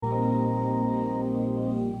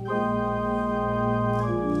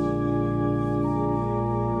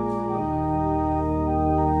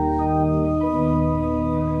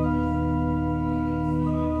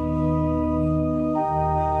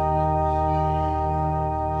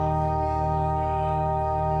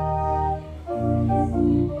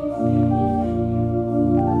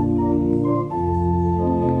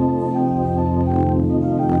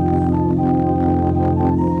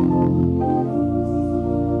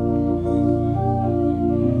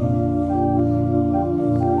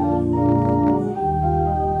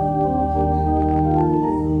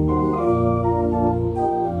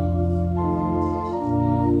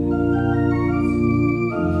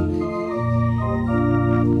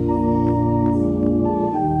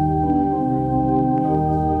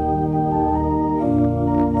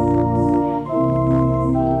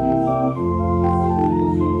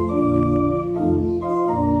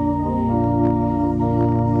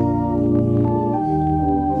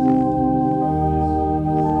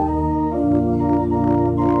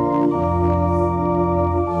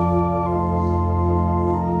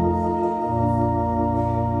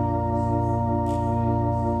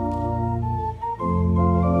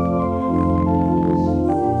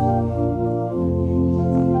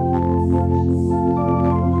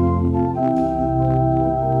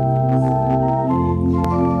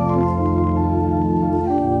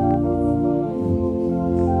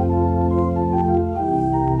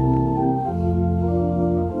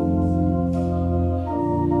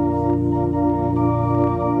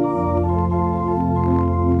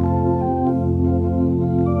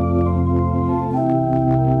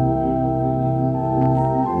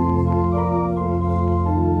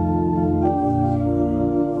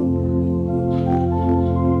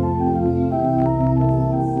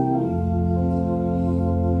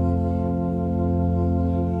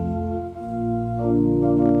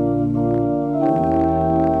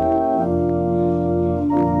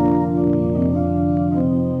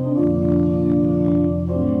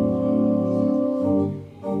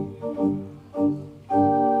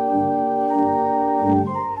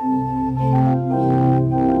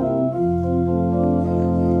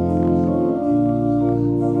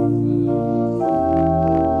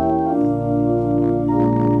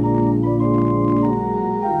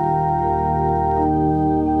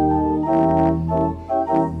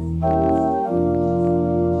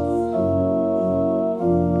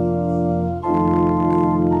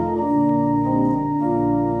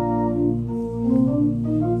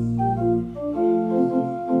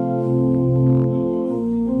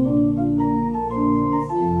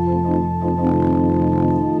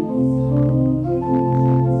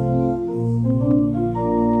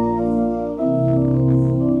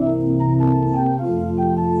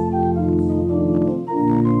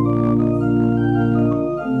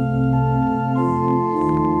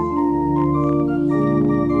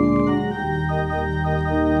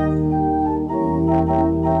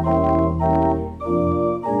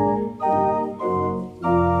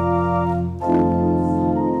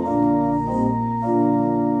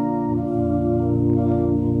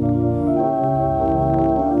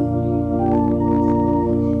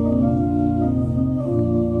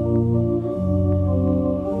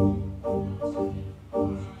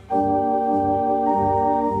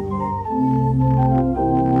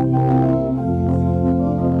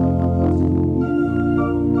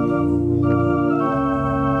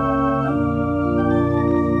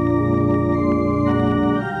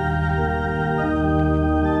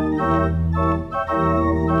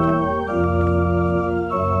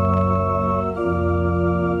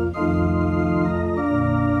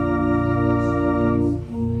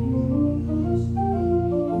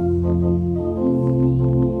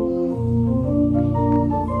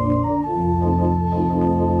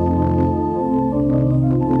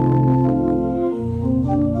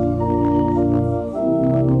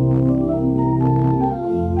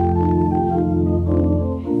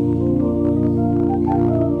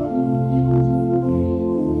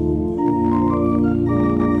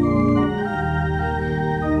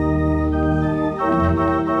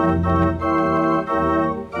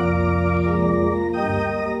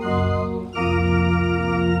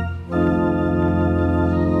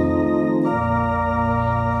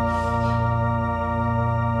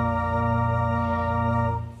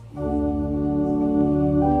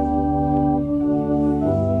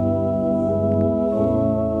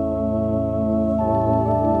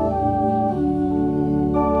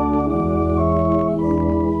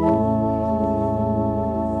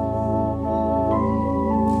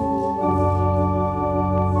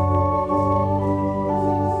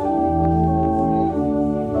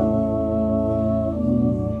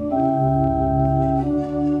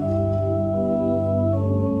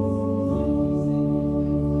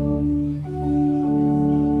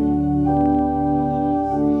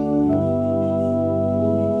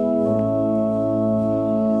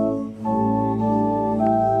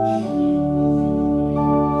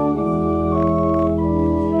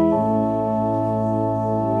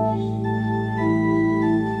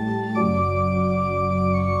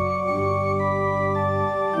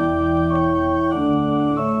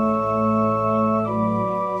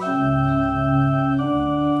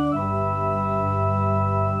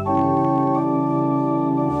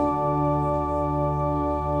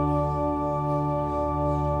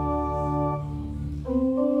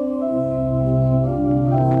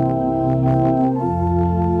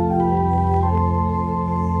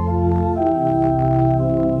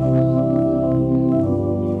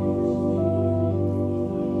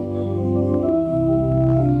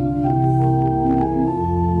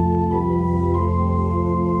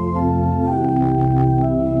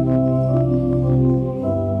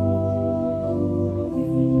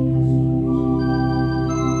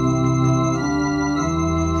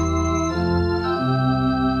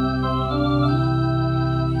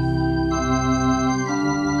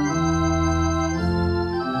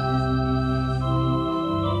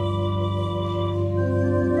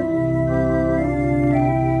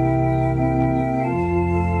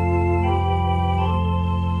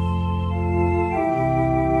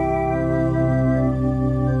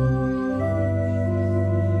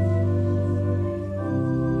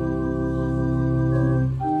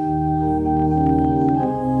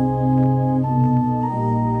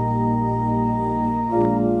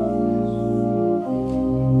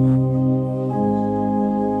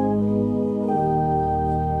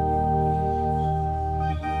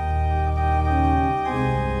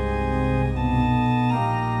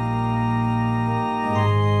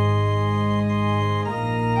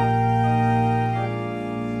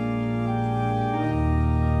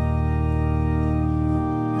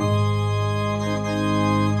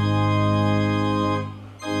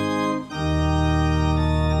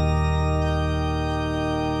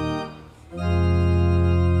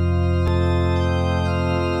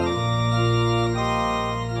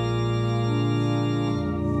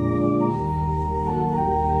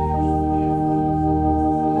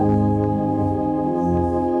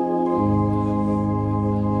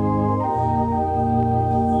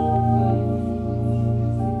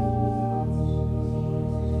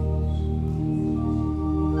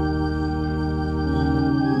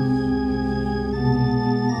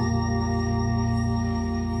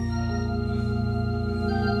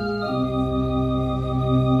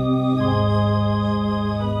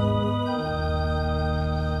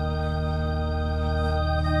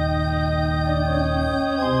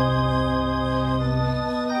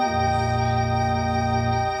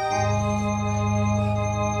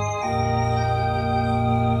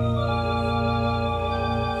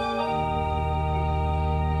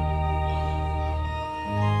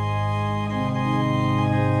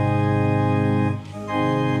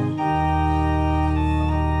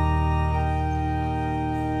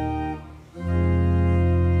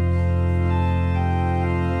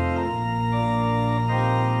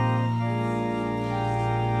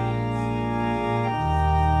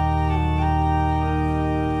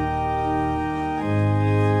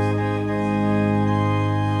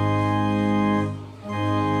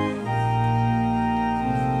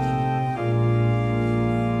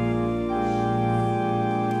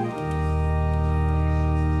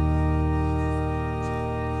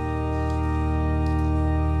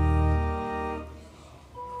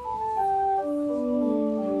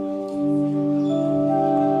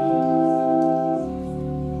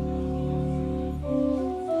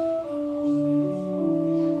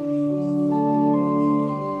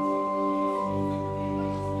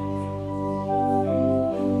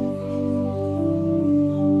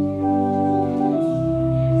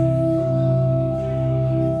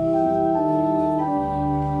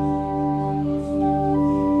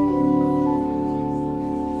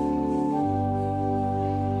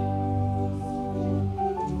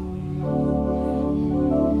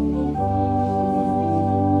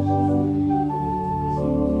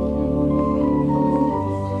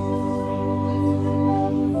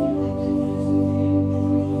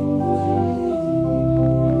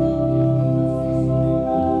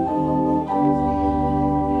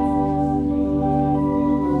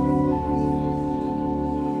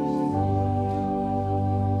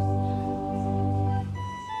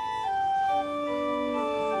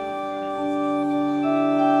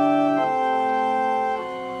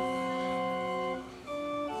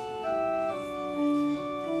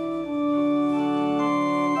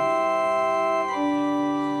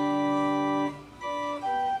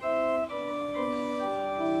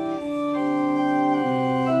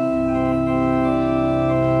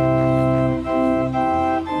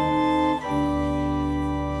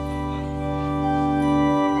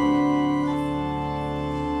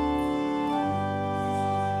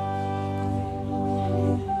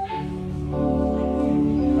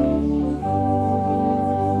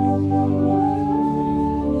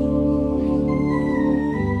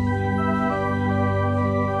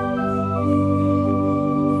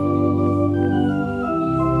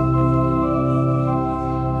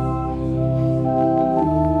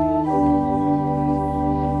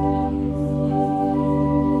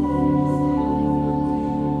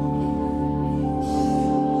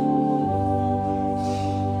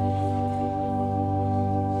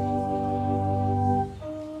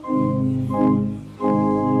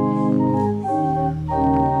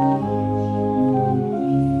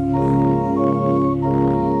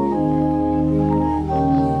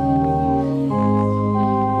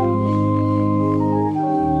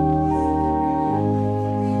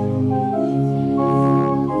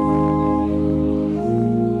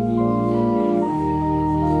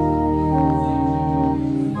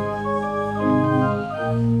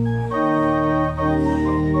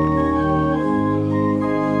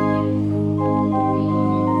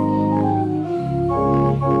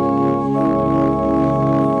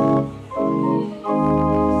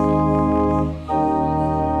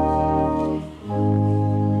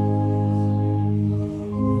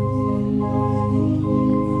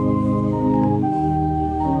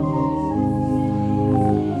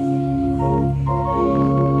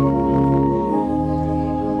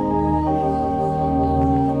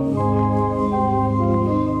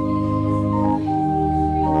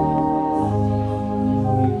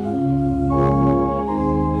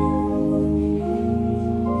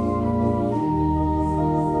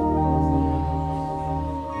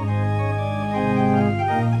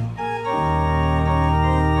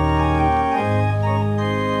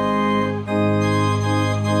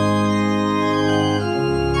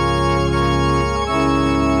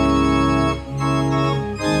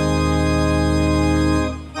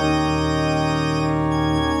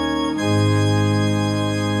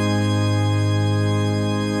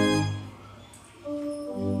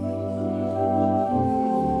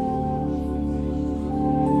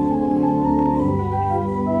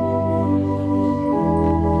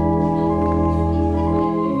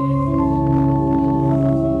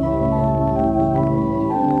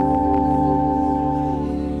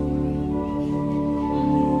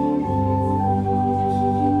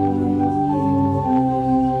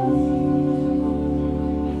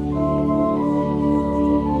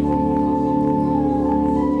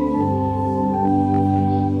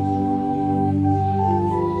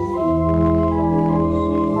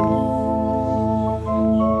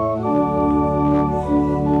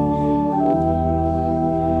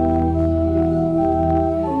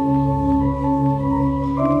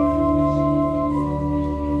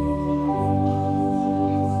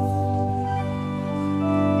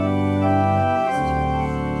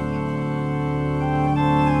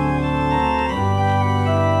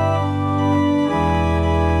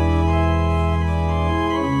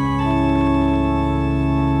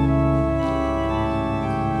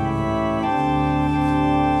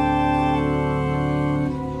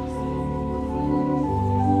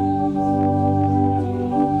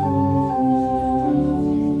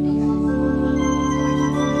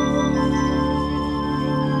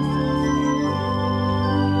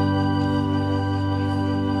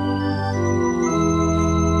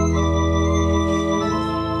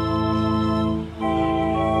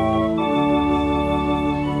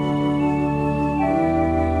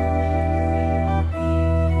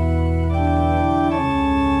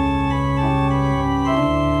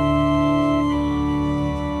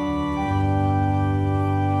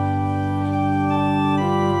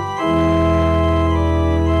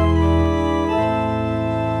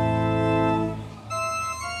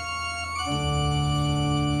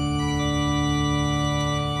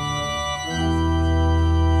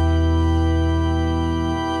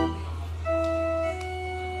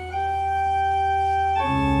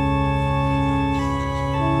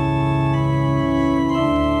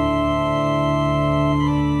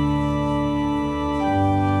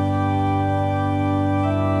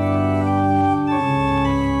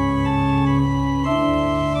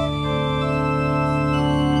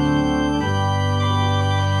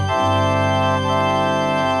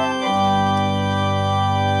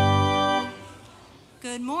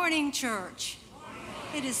church.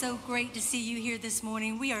 It is so great to see you here this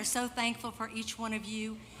morning. We are so thankful for each one of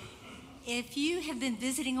you. If you have been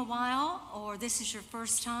visiting a while or this is your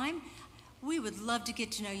first time, we would love to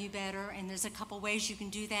get to know you better, and there's a couple ways you can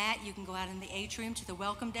do that. You can go out in the atrium to the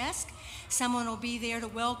welcome desk. Someone will be there to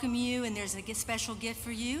welcome you, and there's a special gift for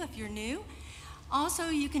you if you're new. Also,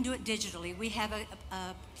 you can do it digitally. We have a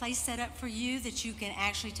place set up for you that you can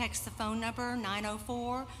actually text the phone number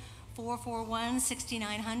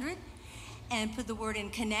 904-441-6900 and put the word in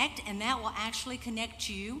connect, and that will actually connect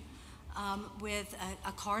you with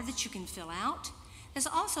a card that you can fill out. There's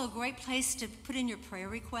also a great place to put in your prayer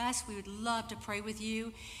requests. We would love to pray with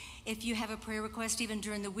you. If you have a prayer request even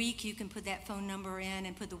during the week, you can put that phone number in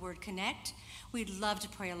and put the word connect. We'd love to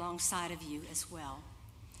pray alongside of you as well.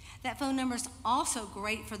 That phone number is also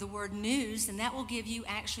great for the word news, and that will give you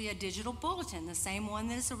actually a digital bulletin, the same one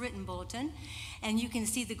that is a written bulletin, and you can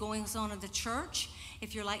see the goings on of the church.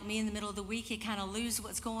 If you're like me in the middle of the week, you kind of lose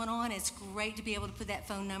what's going on. It's great to be able to put that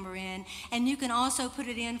phone number in, and you can also put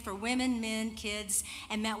it in for women, men, kids,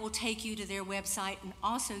 and that will take you to their website and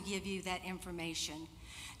also give you that information.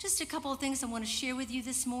 Just a couple of things I want to share with you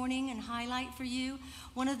this morning and highlight for you.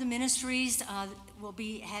 One of the ministries will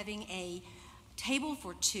be having a Table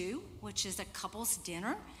for Two, which is a couple's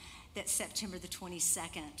dinner. That's September the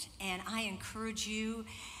 22nd. And I encourage you,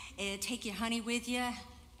 take your honey with you,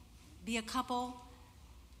 be a couple,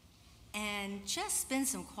 and just spend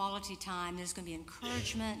some quality time. There's going to be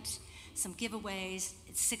encouragement, some giveaways.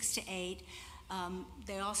 It's 6 to 8.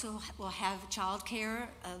 They also will have child care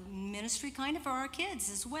ministry kind of for our kids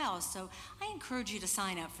as well. So I encourage you to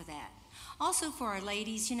sign up for that. Also for our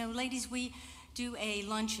ladies, ladies, we do a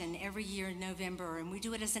luncheon every year in November, and we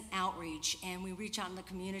do it as an outreach, and we reach out in the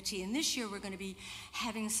community. And this year we're going to be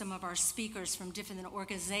having some of our speakers from different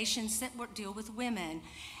organizations that deal with women.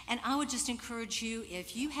 And I would just encourage you,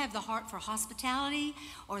 if you have the heart for hospitality,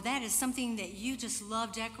 or that is something that you just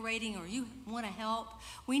love decorating, or you want to help,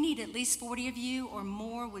 we need at least 40 of you or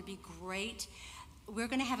more would be great. We're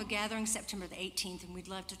going to have a gathering September the 18th, and we'd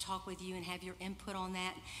love to talk with you and have your input on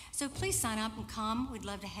that. So please sign up and come. We'd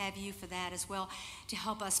love to have you for that as well to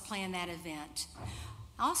help us plan that event.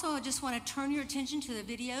 Also, I just want to turn your attention to the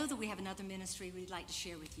video that we have another ministry we'd like to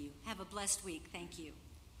share with you. Have a blessed week. Thank you.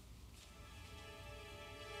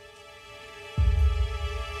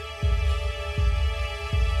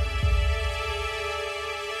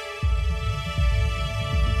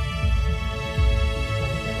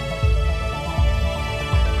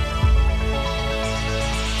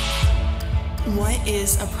 What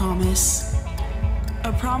is a promise?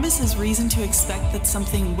 A promise is reason to expect that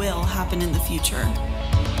something will happen in the future.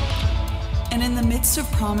 And in the midst of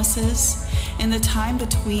promises, in the time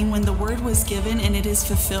between when the word was given and it is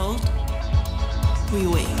fulfilled, we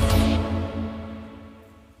wait.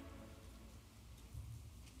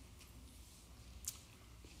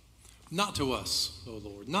 Not to us, O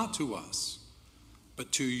Lord, not to us,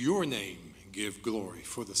 but to your name give glory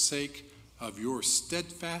for the sake of your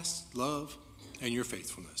steadfast love and your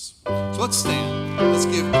faithfulness. So let's stand. Let's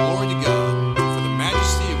give glory to God for the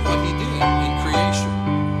majesty of what he did in creation.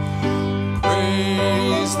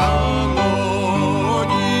 Praise the Lord,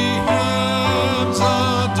 ye heavens,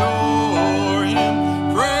 adore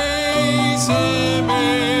him. Praise him,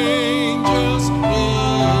 angels in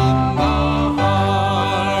the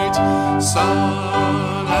height.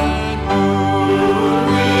 Sun and moon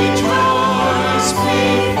rejoice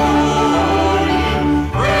before him.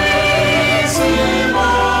 Praise him,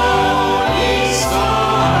 all ye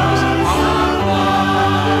stars above.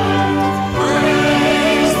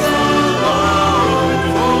 Praise the Lord,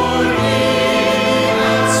 for he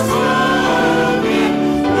hath spoken.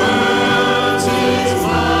 Worlds his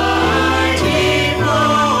mighty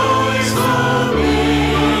voice obey.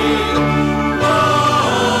 Lo,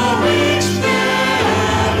 which day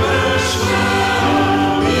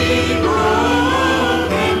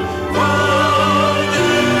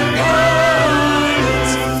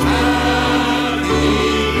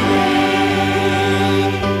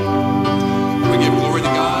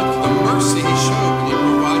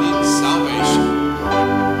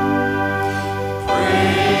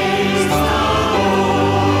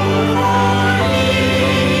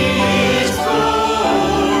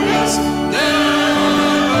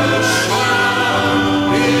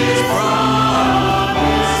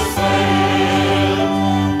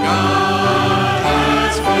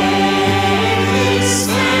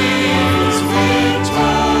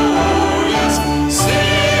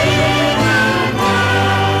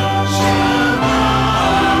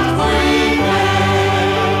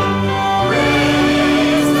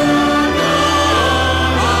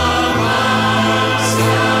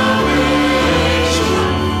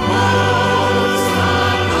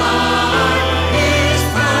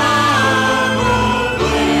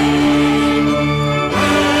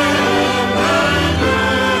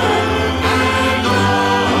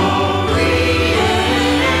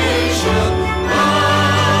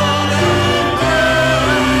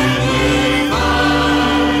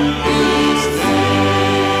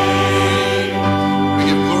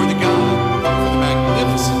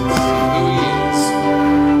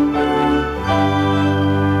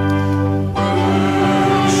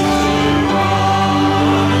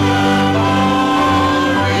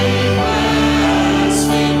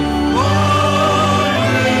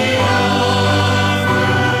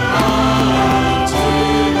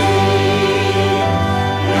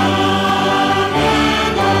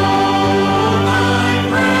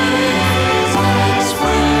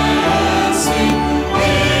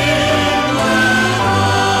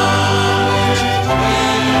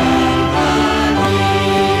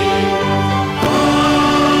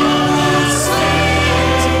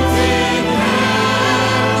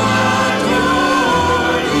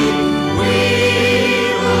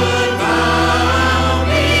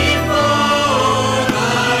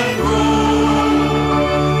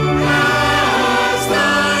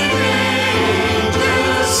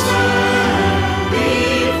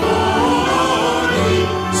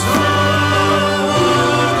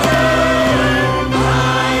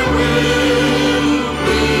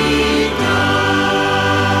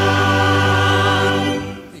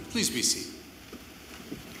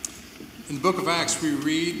the book of Acts, we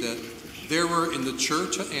read that there were in the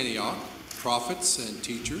church at Antioch prophets and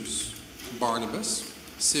teachers: Barnabas,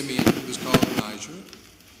 Simeon, who was called Niger,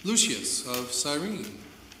 Lucius of Cyrene,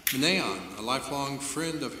 Manaen, a lifelong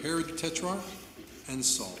friend of Herod the Tetrarch, and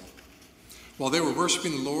Saul. While they were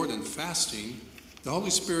worshiping the Lord and fasting, the Holy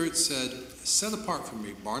Spirit said, "Set apart for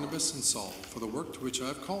me Barnabas and Saul for the work to which I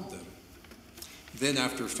have called them." Then,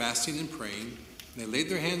 after fasting and praying, they laid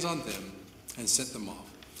their hands on them and sent them off.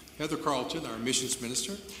 Heather Carlton, our missions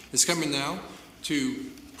minister, is coming now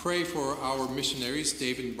to pray for our missionaries,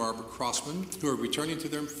 David and Barbara Crossman, who are returning to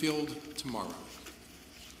their field tomorrow.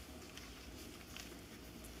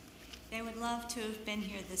 They would love to have been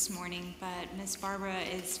here this morning, but Miss Barbara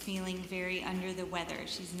is feeling very under the weather.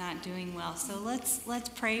 She's not doing well. So let's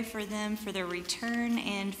pray for them, for their return,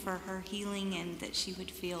 and for her healing, and that she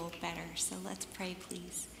would feel better. So let's pray,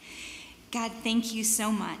 please. God, thank you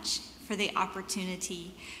so much for the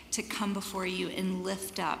opportunity to come before you and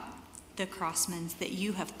lift up the Crossmans that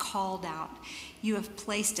you have called out. You have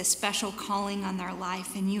placed a special calling on their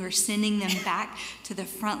life, and you are sending them back to the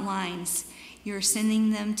front lines. You are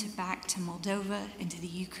sending them back to Moldova and to the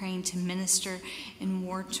Ukraine to minister in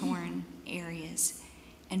war-torn areas.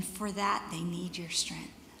 And for that, they need your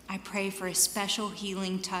strength. I pray for a special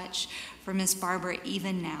healing touch for Miss Barbara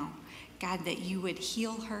even now. God, that you would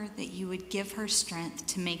heal her, that you would give her strength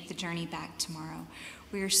to make the journey back tomorrow.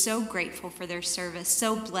 We are so grateful for their service,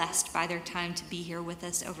 so blessed by their time to be here with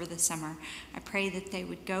us over the summer. I pray that they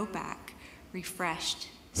would go back refreshed,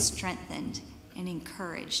 strengthened, and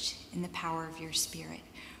encouraged in the power of your Spirit.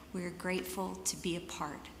 We are grateful to be a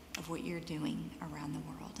part of what you're doing around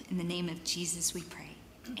the world. In the name of Jesus we pray.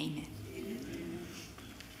 Amen.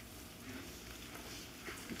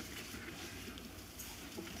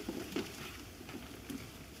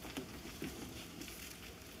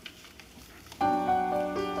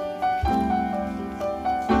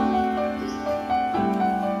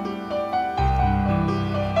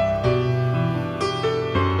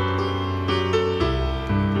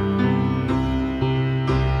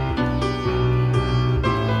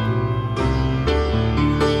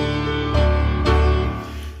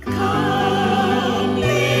 God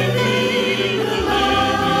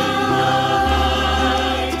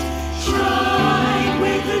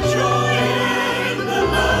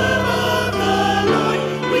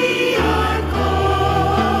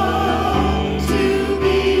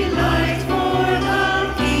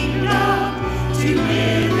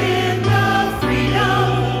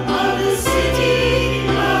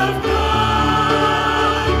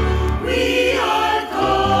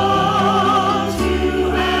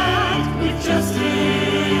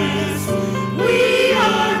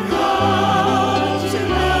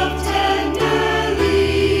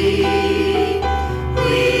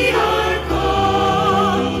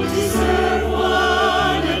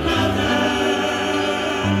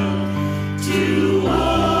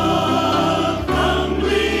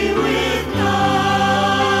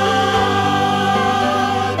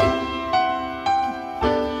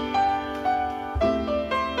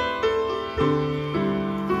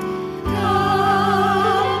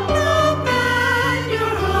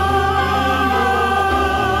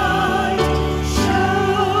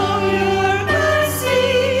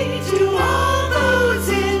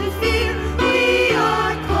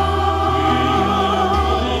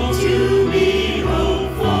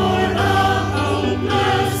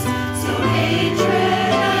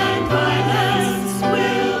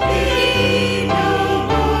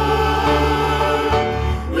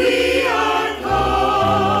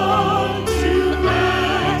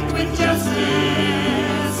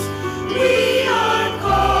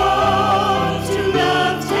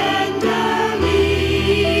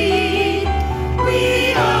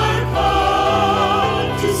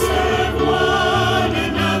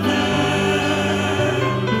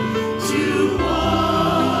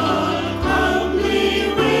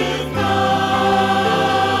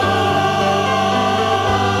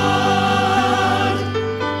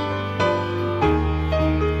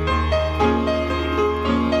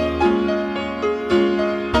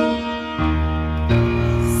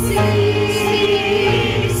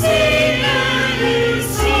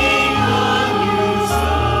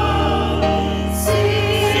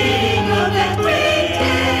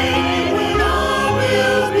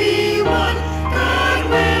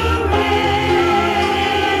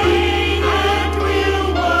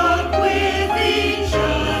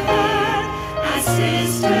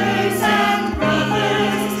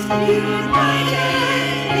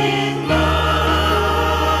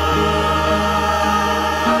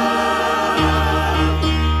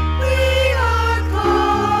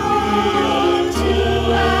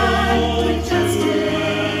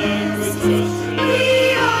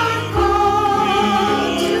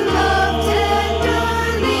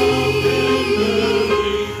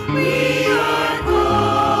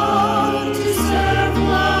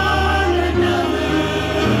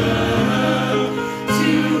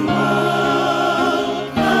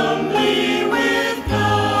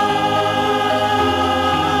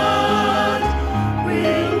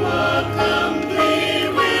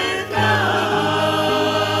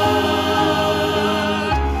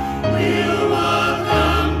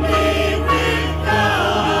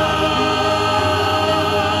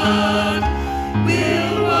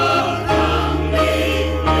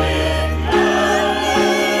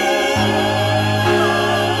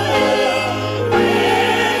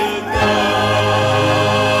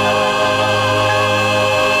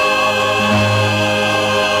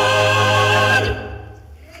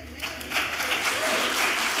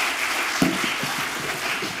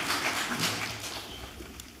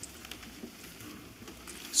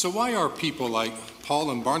So why are people like Paul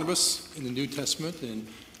and Barnabas in the New Testament and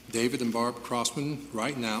David and Barb Crossman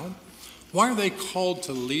right now, why are they called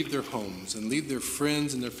to leave their homes and leave their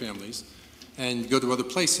friends and their families and go to other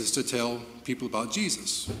places to tell people about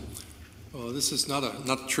Jesus? Well, this is not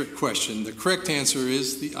a trick question. The correct answer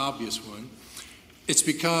is the obvious one. It's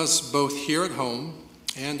because both here at home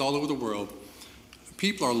and all over the world,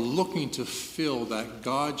 people are looking to fill that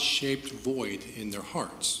God-shaped void in their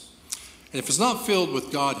hearts. And if it's not filled with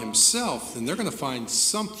God himself, then they're going to find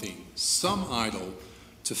something, some idol,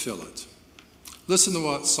 to fill it. Listen to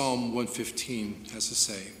what Psalm 115 has to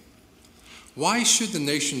say. Why should the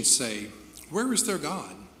nations say, where is their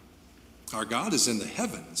God? Our God is in the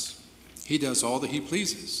heavens. He does all that he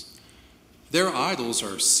pleases. Their idols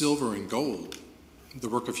are silver and gold, the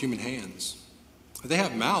work of human hands. They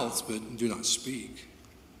have mouths but do not speak,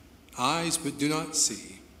 eyes but do not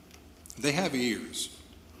see. They have ears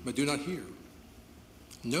but do not hear,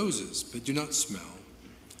 noses but do not smell.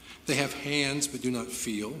 They have hands but do not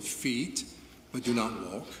feel, feet but do not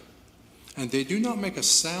walk, and they do not make a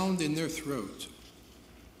sound in their throat.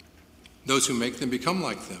 Those who make them become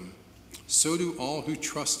like them, so do all who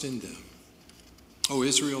trust in them. O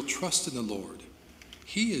Israel, trust in the Lord.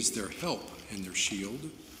 He is their help and their shield.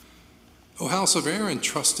 O house of Aaron,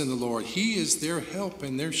 trust in the Lord. He is their help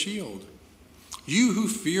and their shield. You who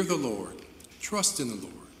fear the Lord, trust in the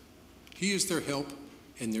Lord. He is their help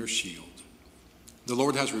and their shield. The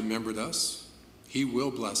Lord has remembered us. He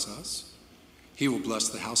will bless us. He will bless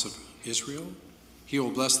the house of Israel. He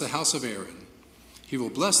will bless the house of Aaron. He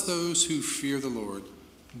will bless those who fear the Lord,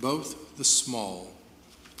 both the small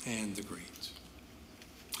and the great.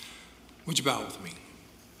 Would you bow with me?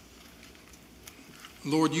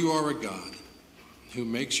 Lord, you are a God who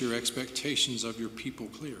makes your expectations of your people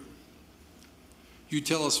clear. You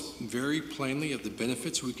tell us very plainly of the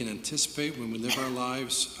benefits we can anticipate when we live our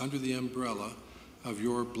lives under the umbrella of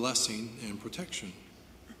your blessing and protection.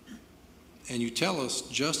 And you tell us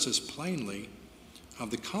just as plainly of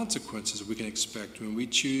the consequences we can expect when we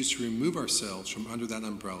choose to remove ourselves from under that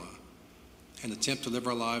umbrella and attempt to live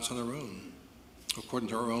our lives on our own, according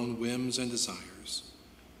to our own whims and desires.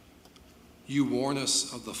 You warn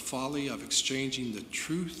us of the folly of exchanging the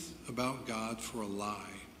truth about God for a lie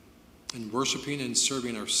and worshiping and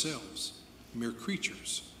serving ourselves, mere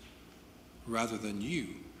creatures, rather than you,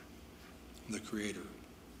 the Creator.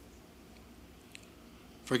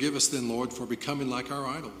 Forgive us then, Lord, for becoming like our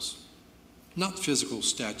idols, not physical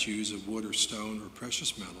statues of wood or stone or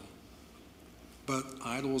precious metal, but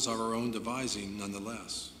idols of our own devising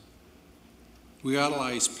nonetheless. We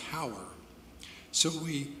idolize power, so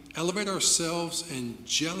we elevate ourselves and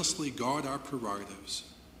jealously guard our prerogatives,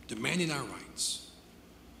 demanding our rights,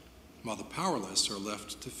 while the powerless are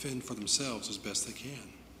left to fend for themselves as best they can.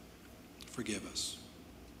 Forgive us.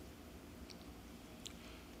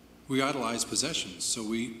 We idolize possessions, so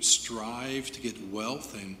we strive to get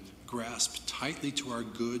wealth and grasp tightly to our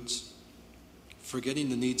goods, forgetting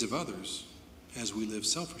the needs of others as we live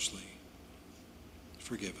selfishly.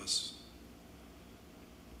 Forgive us.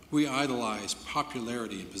 We idolize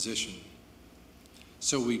popularity and position,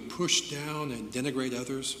 so we push down and denigrate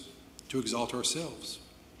others to exalt ourselves.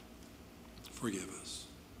 Forgive us.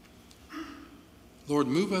 Lord,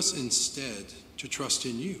 move us instead to trust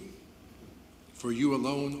in you, for you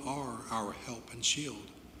alone are our help and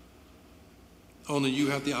shield. Only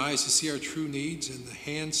you have the eyes to see our true needs and the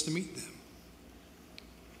hands to meet them.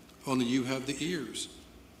 Only you have the ears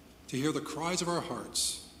to hear the cries of our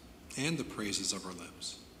hearts and the praises of our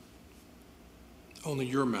lips. Only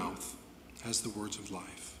your mouth has the words of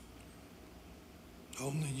life.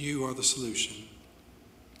 Only you are the solution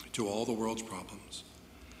to all the world's problems.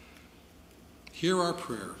 Hear our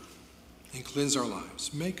prayer and cleanse our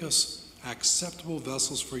lives. Make us acceptable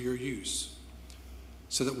vessels for your use,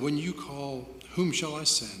 so that when you call, whom shall I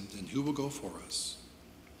send and who will go for us,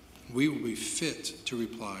 we will be fit to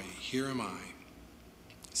reply, here am I,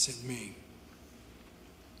 send me.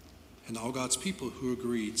 And all God's people who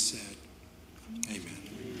agreed said,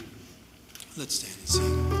 amen. Let's stand and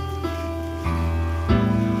sing.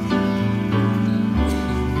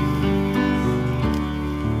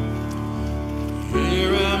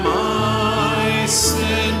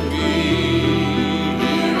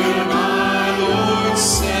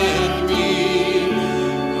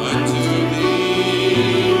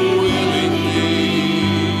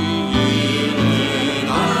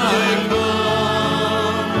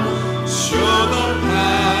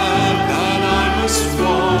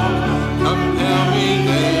 Compel me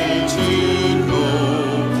there.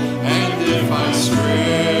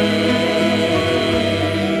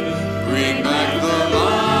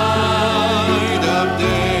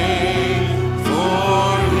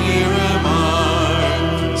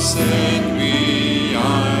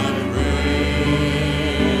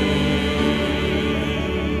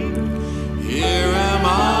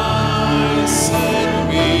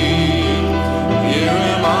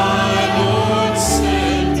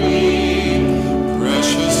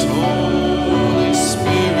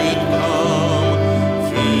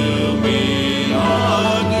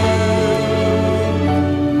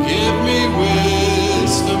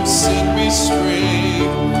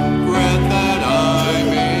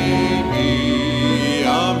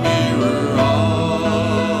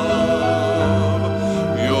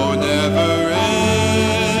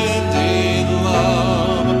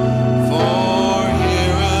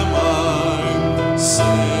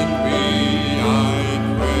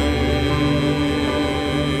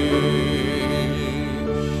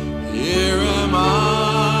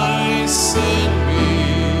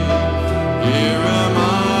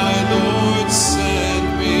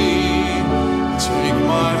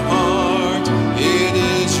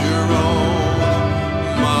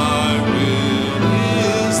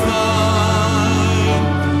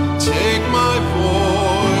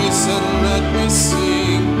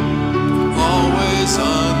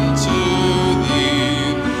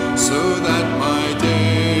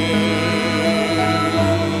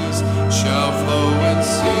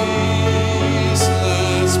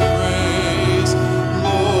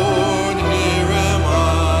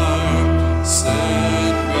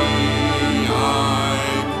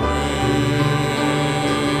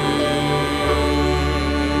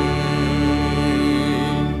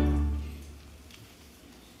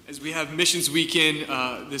 have Missions Weekend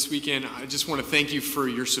this weekend. I just want to thank you for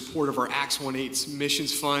your support of our Acts 1-8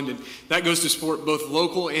 Missions Fund, and that goes to support both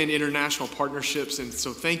local and international partnerships, and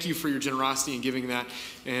so thank you for your generosity in giving that.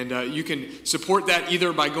 And you can support that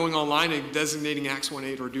either by going online and designating Acts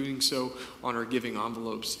 1-8 or doing so on our giving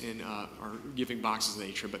envelopes in our giving boxes of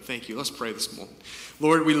nature. But thank you. Let's pray this morning.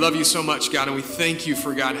 Lord, we love you so much, God, and we thank you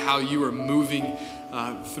for, God, how you are moving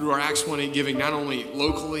through our Acts 1-8 giving, not only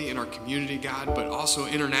locally in our community, God, but also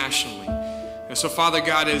internationally. And so, Father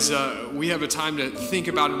God, as we have a time to think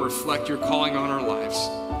about and reflect your calling on our lives,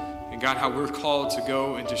 and God, how we're called to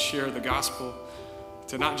go and to share the gospel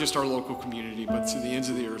to not just our local community, but to the ends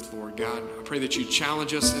of the earth, Lord God. I pray that you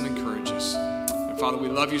challenge us and encourage us. And Father, we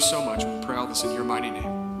love you so much. We pray all this in your mighty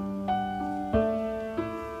name.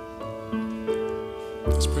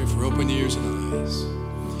 Let's pray for open ears and eyes.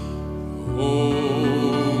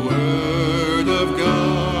 Oh, Word of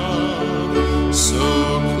God,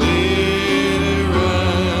 so clear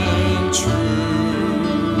and true,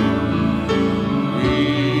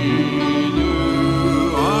 renew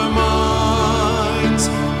our minds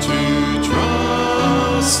to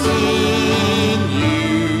trust in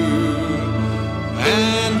you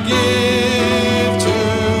and give to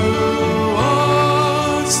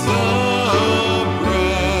us the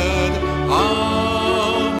bread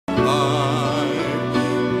of life,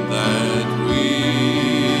 that we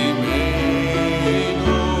may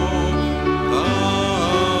know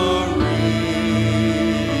the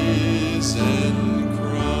risen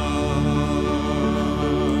Christ.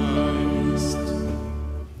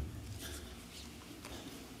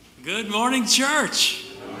 Good morning, church.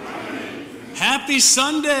 Happy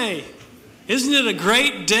Sunday. Isn't it a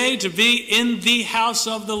great day to be in the house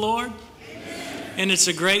of the Lord? And it's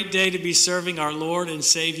a great day to be serving our Lord and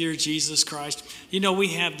Savior, Jesus Christ. You know, we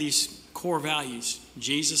have these core values.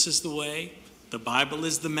 Jesus is the way. The Bible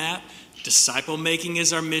is the map. Disciple making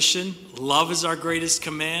is our mission. Love is our greatest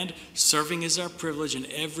command. Serving is our privilege. And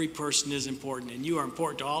every person is important. And you are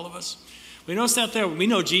important to all of us. We notice that there. We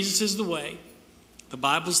know Jesus is the way. The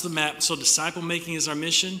Bible's the map. So disciple making is our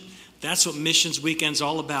mission. That's what Missions Weekend's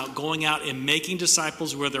all about, going out and making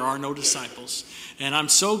disciples where there are no disciples. And I'm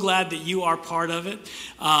so glad that you are part of it.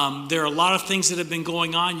 There are a lot of things that have been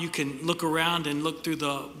going on. You can look around and look through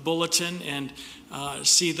the bulletin and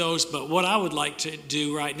see those. But what I would like to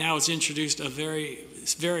do right now is introduce a very,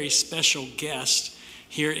 very special guest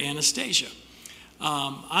here at Anastasia.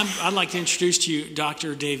 I'd like to introduce to you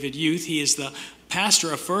Dr. David Youth. He is the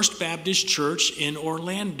pastor of First Baptist Church in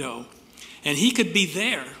Orlando. And he could be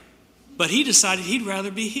there, but he decided he'd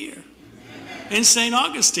rather be here in St.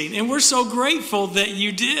 Augustine. And we're so grateful that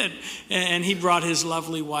you did. And he brought his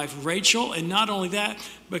lovely wife, Rachel. And not only that,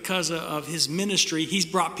 because of his ministry, he's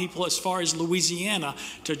brought people as far as Louisiana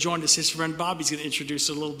to join us. His friend Bobby's going to introduce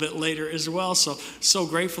a little bit later as well. So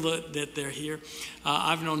grateful that they're here.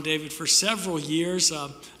 I've known David for several years,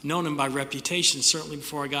 known him by reputation, certainly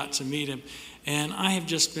before I got to meet him. And I have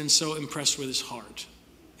just been so impressed with his heart.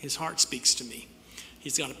 His heart speaks to me.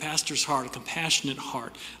 He's got a pastor's heart, a compassionate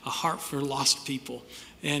heart, a heart for lost people.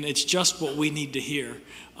 And it's just what we need to hear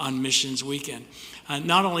on Missions Weekend.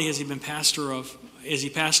 Not only has he been pastor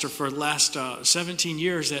for the last 17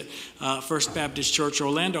 years at First Baptist Church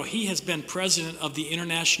Orlando, he has been president of the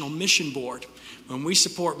International Mission Board. When we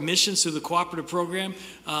support missions through the cooperative program,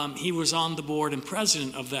 he was on the board and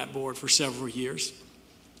president of that board for several years.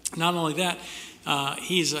 Not only that,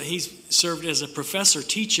 he's served as a professor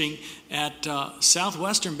teaching at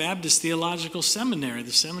Southwestern Baptist Theological Seminary,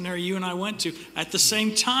 the seminary you and I went to at the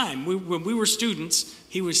same time. When we were students,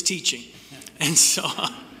 he was teaching. And so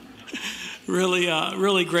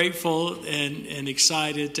really grateful and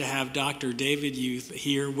excited to have Dr. David Youth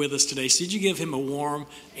here with us today. So did you give him a warm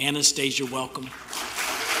Anastasia welcome?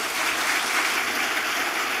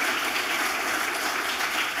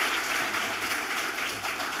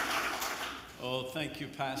 Oh, thank you,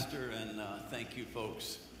 Pastor, and thank you,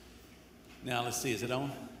 folks. Now, let's see, is it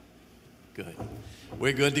on? Good.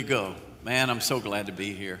 We're good to go. Man, I'm so glad to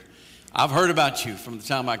be here. I've heard about you from the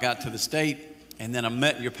time I got to the state, and then I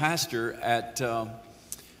met your pastor at,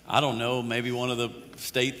 I don't know, maybe one of the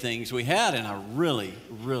state things we had, and I really,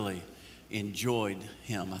 really enjoyed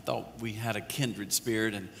him. I thought we had a kindred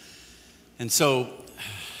spirit, and so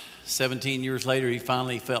 17 years later, he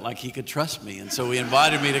finally felt like he could trust me, and so he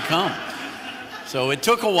invited me to come. So it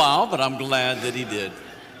took a while, but I'm glad that he did.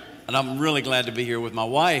 And I'm really glad to be here with my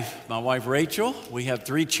wife Rachel. We have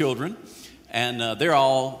 3 children, and they're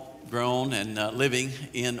all grown and living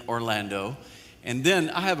in Orlando. And then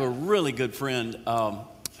I have a really good friend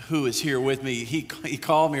who is here with me. He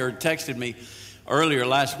called me or texted me earlier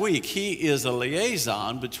last week. He is a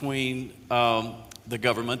liaison between the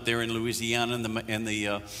government there in Louisiana and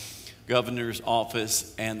the governor's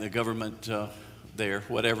office and the government there,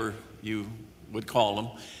 whatever you would call them.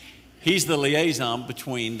 He's the liaison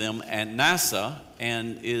between them and NASA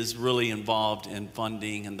and is really involved in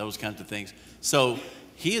funding and those kinds of things. So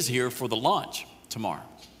he is here for the launch tomorrow.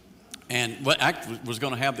 And I was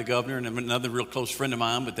going to have the governor and another real close friend of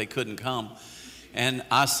mine, but they couldn't come. And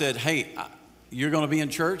I said, hey, you're going to be in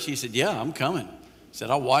church? He said, yeah, I'm coming. He said,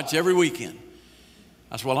 I'll watch every weekend.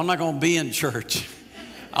 I said, well, I'm not going to be in church.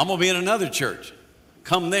 I'm going to be in another church.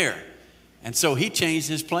 Come there. And so he changed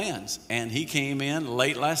his plans, and he came in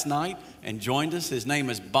late last night and joined us. His name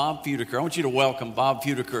is Bob Fudiker. I want you to welcome Bob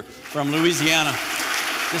Fudiker from Louisiana.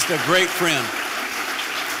 Just a great friend.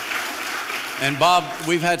 And Bob,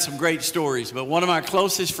 we've had some great stories, but one of my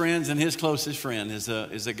closest friends and his closest friend is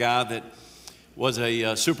a guy that was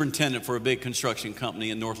a superintendent for a big construction company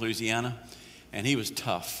in North Louisiana, and he was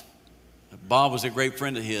tough. Bob was a great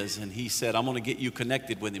friend of his, and he said, I'm going to get you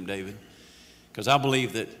connected with him, David, because I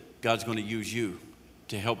believe that God's going to use you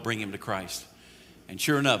to help bring him to Christ. And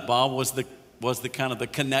sure enough, Bob was the kind of the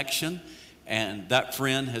connection, and that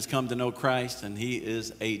friend has come to know Christ, and he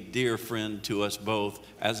is a dear friend to us both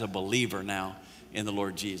as a believer now in the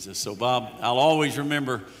Lord Jesus. So Bob, I'll always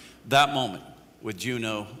remember that moment with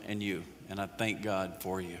Juno and you, and I thank God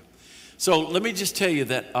for you. So let me just tell you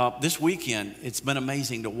that this weekend, it's been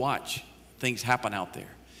amazing to watch things happen out there.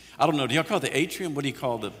 I don't know, do y'all call it the atrium? What do you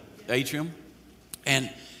call the atrium?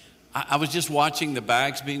 And I was just watching the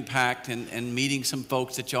bags being packed and meeting some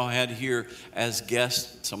folks that y'all had here as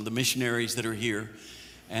guests, some of the missionaries that are here.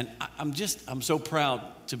 And I'm so proud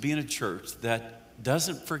to be in a church that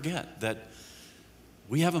doesn't forget that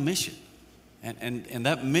we have a mission. And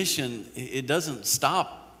that mission, it doesn't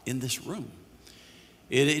stop in this room.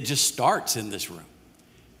 It just starts in this room.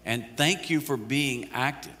 And thank you for being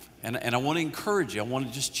active. And I want to encourage you. I want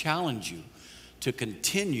to just challenge you to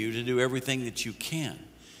continue to do everything that you can.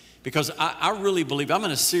 Because I really believe, I'm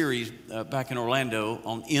in a series back in Orlando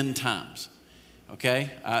on end times,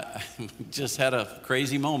 okay? I just had a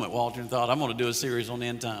crazy moment, Walter, and thought, I'm going to do a series on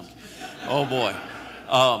end times. Oh, boy.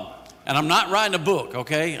 And I'm not writing a book,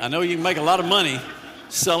 okay? I know you can make a lot of money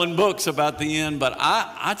selling books about the end, but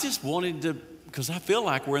I just wanted to, because I feel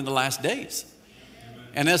like we're in the last days.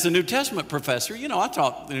 And as a New Testament professor, you know, I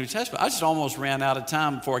taught the New Testament. I just almost ran out of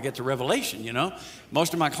time before I get to Revelation, you know.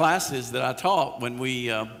 Most of my classes that I taught when we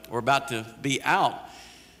were about to be out,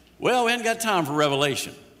 well, we hadn't got time for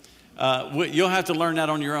Revelation. You'll have to learn that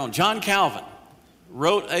on your own. John Calvin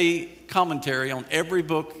wrote a commentary on every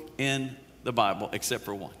book in the Bible except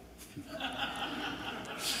for one.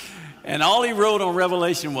 And all he wrote on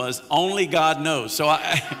Revelation was, only God knows. So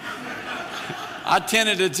I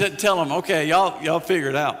tended to tell him, okay, y'all figure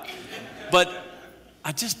it out. But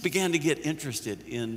I just began to get interested in